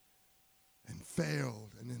tried and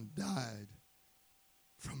failed and then died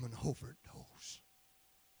from an overdose.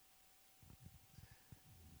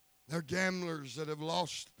 They're gamblers that have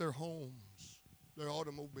lost their homes, their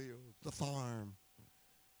automobiles, the farm,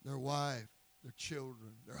 their wife, their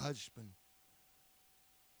children, their husband,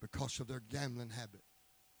 because of their gambling habit.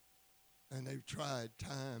 And they've tried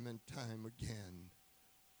time and time again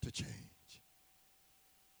to change.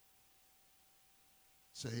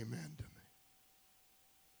 Say amen to me.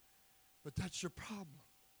 But that's your problem.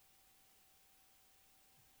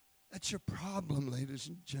 That's your problem, ladies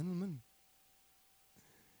and gentlemen.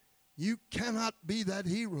 You cannot be that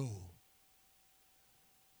hero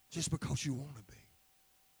just because you want to be.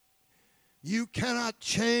 You cannot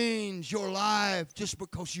change your life just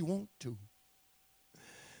because you want to.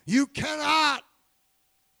 You cannot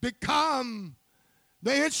become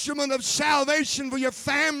the instrument of salvation for your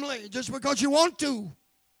family just because you want to.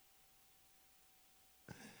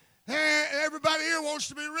 Everybody here wants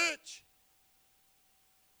to be rich.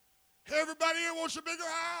 Everybody here wants a bigger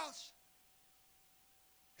house.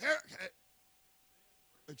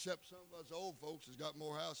 except some of us old folks has got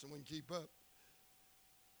more house than we can keep up.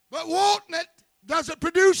 But wanting it doesn't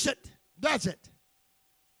produce it, does it?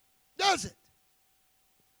 Does it?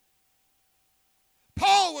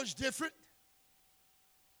 Paul was different.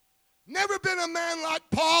 Never been a man like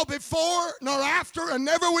Paul before nor after, and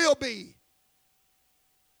never will be.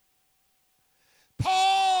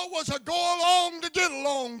 Paul was a go along to get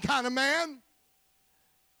along kind of man.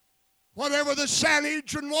 Whatever the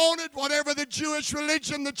Sanhedrin wanted, whatever the Jewish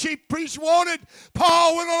religion, the chief priests wanted,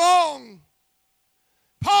 Paul went along.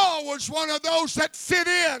 Paul was one of those that fit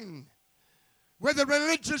in with the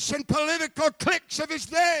religious and political cliques of his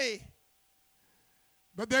day.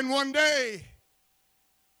 But then one day,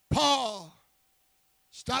 Paul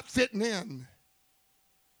stopped fitting in,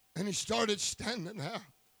 and he started standing out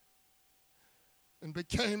and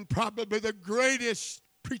became probably the greatest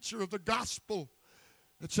preacher of the gospel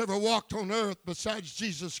that's ever walked on earth besides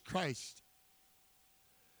Jesus Christ.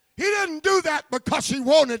 He didn't do that because he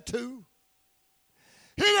wanted to.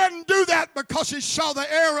 He didn't do that because he saw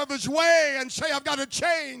the error of his way and say, I've got to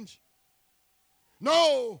change.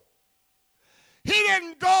 No. He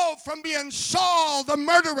didn't go from being Saul the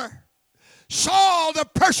murderer, Saul the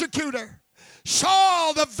persecutor,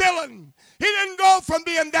 Saul the villain. He didn't go from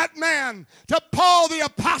being that man to Paul the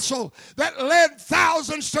apostle that led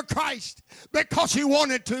thousands to Christ because he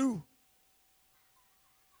wanted to.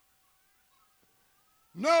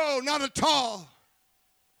 No, not at all.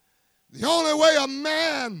 The only way a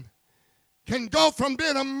man can go from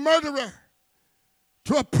being a murderer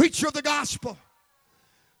to a preacher of the gospel,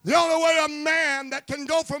 the only way a man that can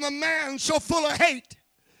go from a man so full of hate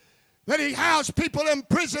that he has people in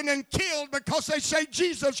prison and killed because they say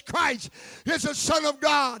Jesus Christ is the Son of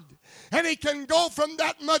God. And he can go from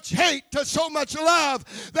that much hate to so much love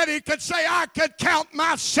that he could say, I could count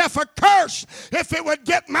myself accursed if it would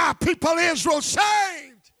get my people Israel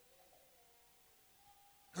saved.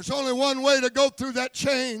 There's only one way to go through that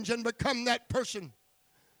change and become that person.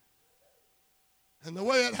 And the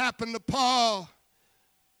way it happened to Paul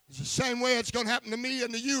is the same way it's going to happen to me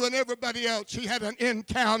and to you and everybody else. He had an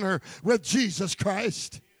encounter with Jesus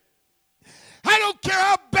Christ. I don't care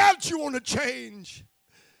how bad you want to change.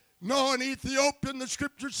 No, an Ethiopian, the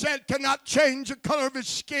scripture said, cannot change the color of his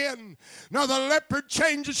skin. No, the leopard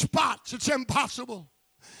changes spots. It's impossible.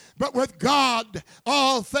 But with God,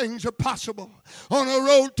 all things are possible. On a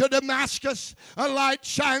road to Damascus, a light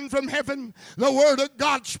shined from heaven. The word of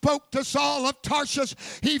God spoke to Saul of Tarsus.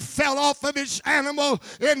 He fell off of his animal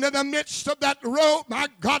into the midst of that road. My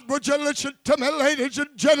God, would you listen to me, ladies and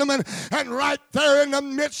gentlemen? And right there in the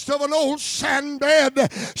midst of an old sand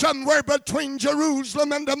bed, somewhere between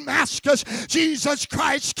Jerusalem and Damascus, Jesus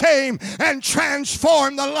Christ came and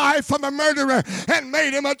transformed the life of a murderer and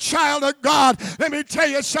made him a child of God. Let me tell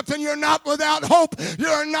you something. You're not without hope.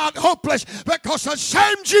 You're not hopeless, because the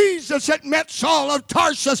same Jesus that met Saul of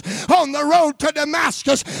Tarsus on the road to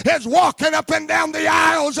Damascus is walking up and down the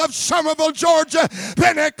aisles of Somerville, Georgia,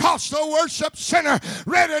 Pentecostal worship center,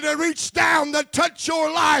 ready to reach down to touch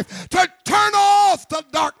your life, to turn off the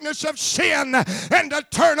darkness of sin and to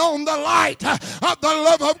turn on the light of the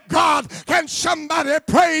love of God. Can somebody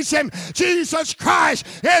praise him? Jesus Christ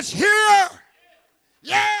is here.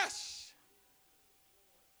 Yes.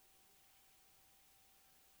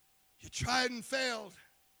 Tried and failed.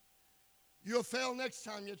 You'll fail next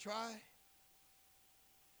time you try.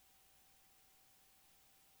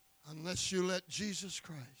 Unless you let Jesus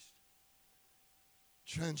Christ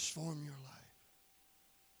transform your life.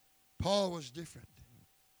 Paul was different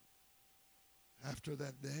after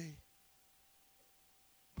that day.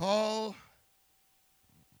 Paul,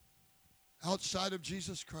 outside of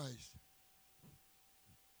Jesus Christ,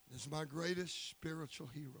 is my greatest spiritual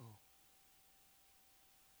hero.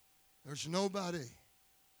 There's nobody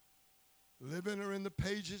living or in the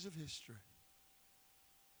pages of history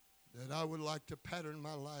that I would like to pattern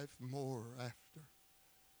my life more after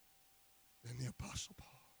than the Apostle Paul.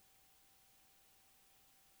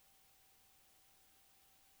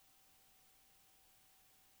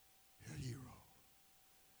 A hero.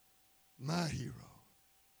 My hero.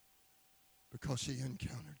 Because he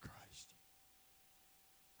encountered Christ.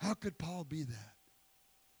 How could Paul be that?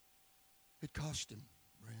 It cost him,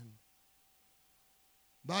 friend.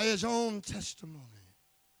 By his own testimony,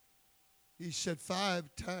 he said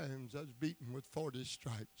 5 times I was beaten with 40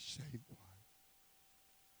 stripes, save one.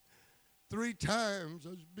 3 times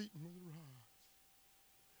I was beaten with rods.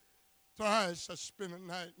 Thrice I spent a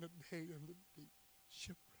night and a day in the deep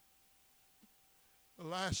shipwreck. The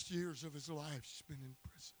last years of his life spent in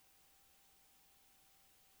prison.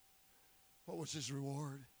 What was his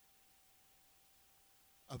reward?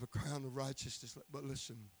 of a crown of righteousness. But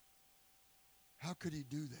listen, how could he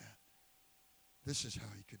do that? This is how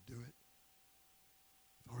he could do it.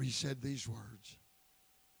 For he said these words,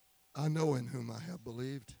 I know in whom I have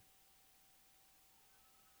believed.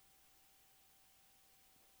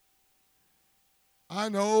 I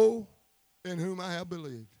know in whom I have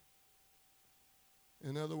believed.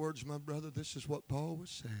 In other words, my brother, this is what Paul was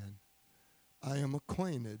saying. I am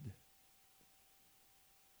acquainted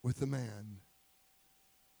with the man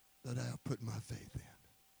that I have put my faith in.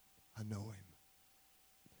 I know him.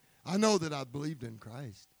 I know that I believed in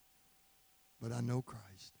Christ, but I know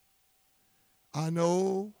Christ. I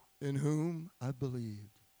know in whom I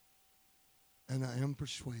believed, and I am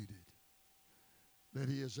persuaded that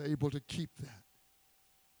he is able to keep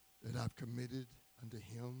that I've committed unto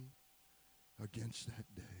him against that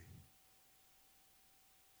day.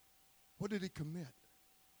 What did he commit?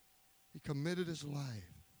 He committed his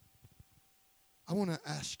life. I want to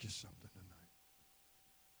ask you something tonight.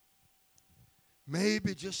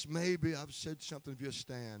 Maybe, just maybe, I've said something. If you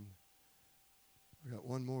stand, I got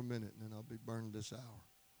one more minute and then I'll be burned this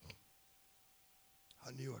hour.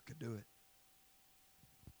 I knew I could do it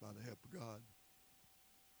by the help of God.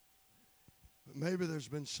 But maybe there's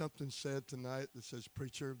been something said tonight that says,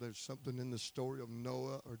 preacher, there's something in the story of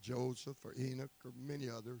Noah or Joseph or Enoch or many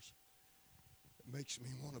others that makes me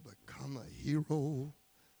want to become a hero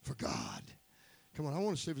for God. Come on, I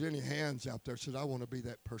want to see if there's any hands out there that says, I want to be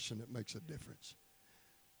that person that makes a difference.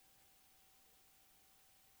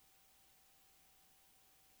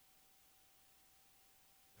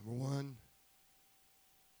 Number one,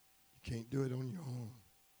 you can't do it on your own.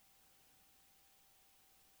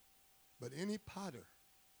 But any potter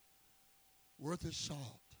worth his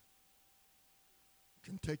salt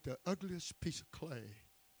can take the ugliest piece of clay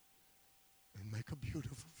and make a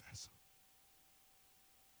beautiful vessel.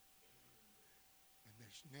 And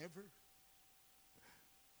there's never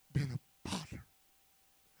been a potter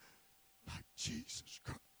like Jesus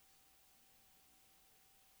Christ.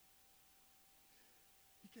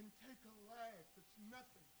 He can take a life that's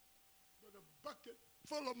nothing but a bucket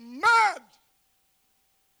full of mud.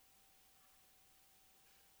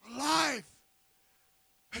 A life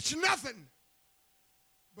that's nothing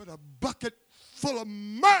but a bucket full of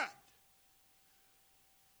mud.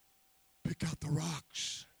 Pick out the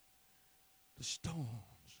rocks, the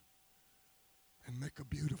stones, and make a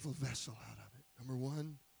beautiful vessel out of it. Number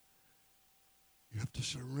one, you have to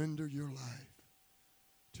surrender your life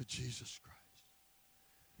to Jesus Christ.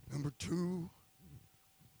 Number two,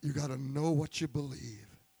 you got to know what you believe.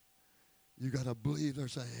 You got to believe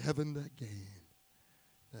there's a heaven to gain,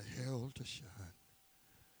 a hell to shun.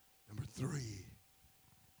 Number three,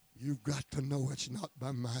 you've got to know it's not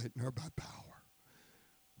by might nor by power,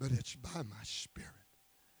 but it's by my Spirit,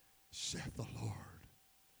 saith the Lord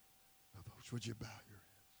of hosts. Would you bow your heads?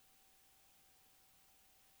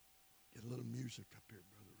 Get a little music up here.